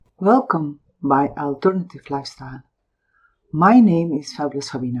Welcome by Alternative Lifestyle. My name is Fabulous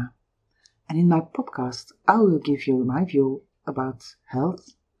Sabina, and in my podcast I will give you my view about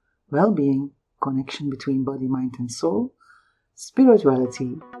health, well-being, connection between body, mind and soul,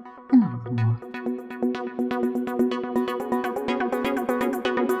 spirituality and a lot more.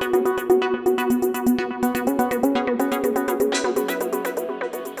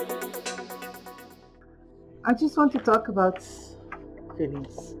 I just want to talk about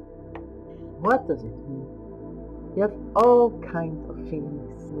feelings. What does it mean? You have all kinds of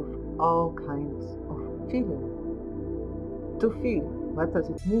feelings. You have all kinds of feeling. To feel, what does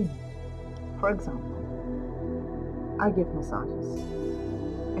it mean? For example, I give massages.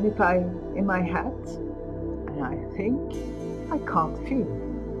 And if I'm in my head and I think, I can't feel.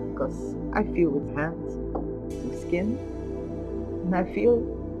 Because I feel with hands, with skin, and I feel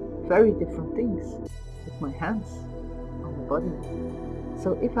very different things with my hands on the body.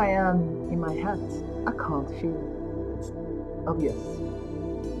 So if I am in my head, I can't feel. It's obvious.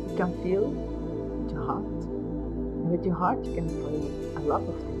 You can feel with your heart. And with your heart you can feel a lot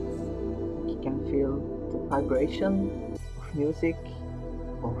of things. You can feel the vibration of music,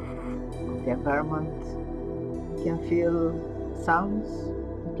 of the environment. You can feel sounds.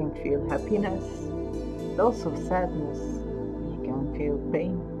 You can feel happiness, but also sadness. You can feel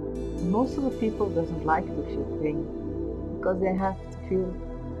pain. And most of the people doesn't like to feel pain because they have to feel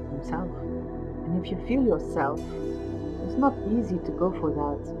themselves. And if you feel yourself, it's not easy to go for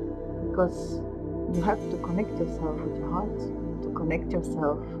that because you have to connect yourself with your heart, to connect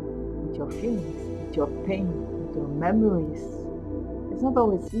yourself with your feelings, with your pain, with your memories. It's not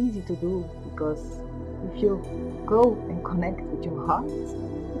always easy to do because if you go and connect with your heart,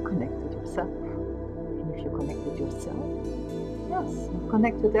 you connect with yourself. And if you connect with yourself, yes, you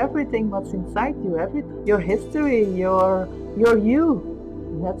connect with everything what's inside you, your history, your you.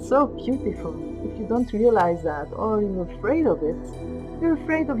 And that's so beautiful. If you don't realize that or you're afraid of it, you're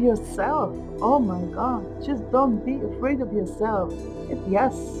afraid of yourself. Oh my God, just don't be afraid of yourself.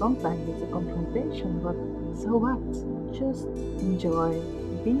 Yes, sometimes it's a confrontation, but so what? Just enjoy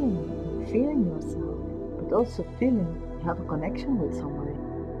being and feeling yourself, but also feeling you have a connection with somebody.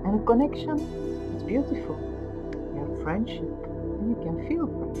 And a connection is beautiful. You have friendship, and you can feel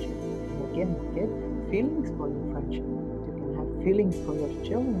friendship. You can get feelings for your friendship. You can have feelings for your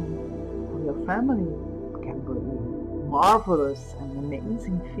children, for your family. It can be marvelous and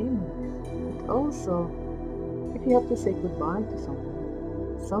amazing feelings. But also, if you have to say goodbye to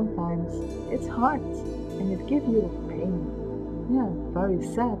someone, sometimes it's hard and it gives you pain. Yeah, very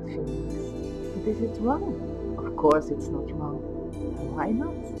sad feelings. But is it wrong? Of course it's not wrong. And why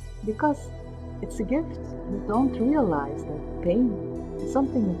not? Because it's a gift. You don't realize that pain is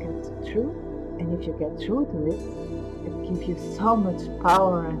something you get through, and if you get through to it, it gives you so much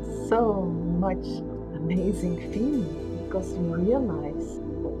power and so much amazing feeling, because you realize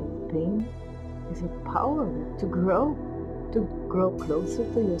that the pain is a power to grow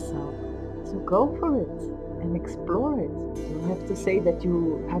closer to yourself. So go for it and explore it. You don't have to say that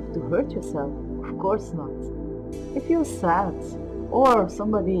you have to hurt yourself. Of course not. If you're sad or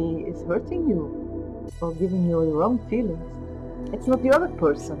somebody is hurting you or giving you the wrong feelings, it's not the other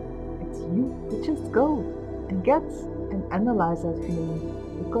person, it's you. You just go and get and analyze that feeling,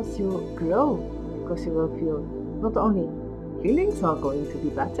 because you grow, because you will feel not only feelings are going to be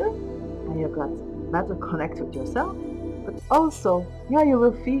better and you got better connect with yourself, but also you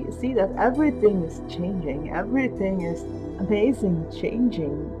will see that everything is changing, everything is amazing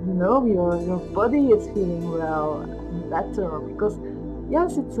changing. Your body is feeling well and better, because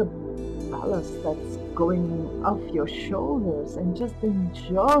yes, it's a ballast that's going off your shoulders, and just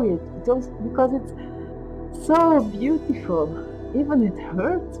enjoy it because it's so beautiful. Even it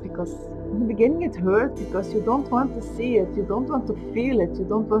hurts, because in the beginning it hurts because you don't want to see it, you don't want to feel it, you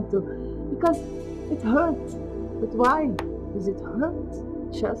don't want to, because it hurts. But why does it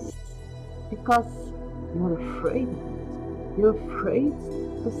hurt? Just because you're afraid of it. You're afraid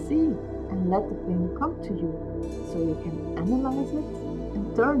to see and let the pain come to you, so you can analyze it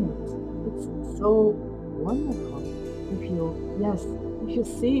and turn it. It's so wonderful if you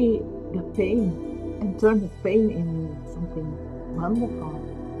see the pain and turn the pain in something wonderful.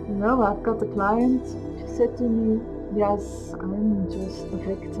 I've got a client, she said to me, yes, I'm just a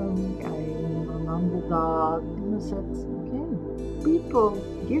victim, I'm an underdog. And I said, okay, people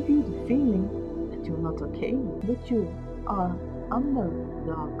give you the feeling that you're not okay, but you are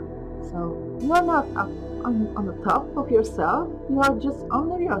underdog. So you're not up on the top of yourself, you are just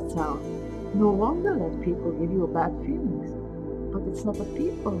under yourself. No wonder that people give you bad feelings. But it's not the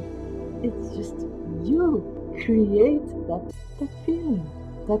people, it's just you create that feeling.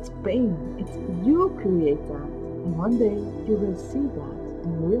 That's pain. It's you create that. And one day you will see that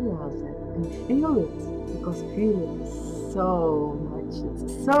and realize it and feel it. Because feeling is so much.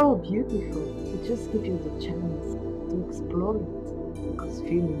 It's so beautiful. It just gives you the chance to explore it. Because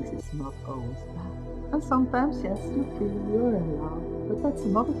feelings is not always bad. And sometimes, yes, you feel you're in love. But that's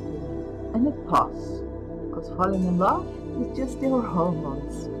another feeling. And it passes. Because falling in love is just your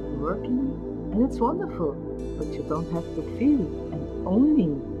hormones working. And it's wonderful. But you don't have to feel. And only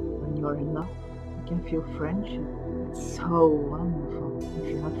when you're in love, you can feel friendship. It's so wonderful if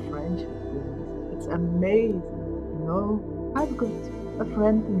you have friendship feelings. It's amazing. You know, I've got a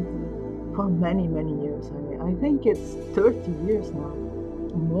friend for many, many years. I think it's 30 years now.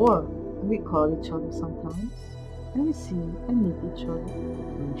 More. We call each other sometimes. And we see and meet each other.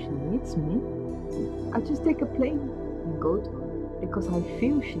 When she needs me, I just take a plane and go to her. Because I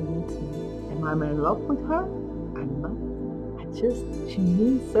feel she needs me. Am I in love with her? I'm not. She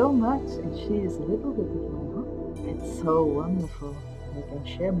means so much, and she is a little bit of my heart. It's so wonderful. I can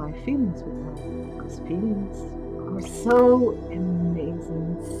share my feelings with her, because feelings are so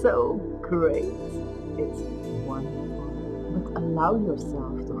amazing, so great. It's wonderful. But allow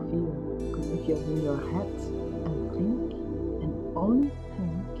yourself to feel, because if you're in your head and think, and only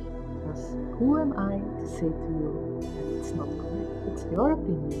think, because who am I to say to you that it's not correct? It's your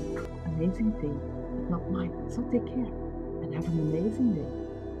opinion. Amazing thing, but not mine. So take care. And have an amazing day.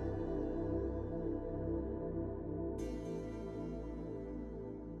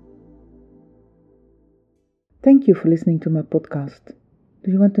 Thank you for listening to my podcast. Do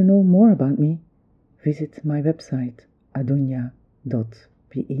you want to know more about me? Visit my website adunya.be.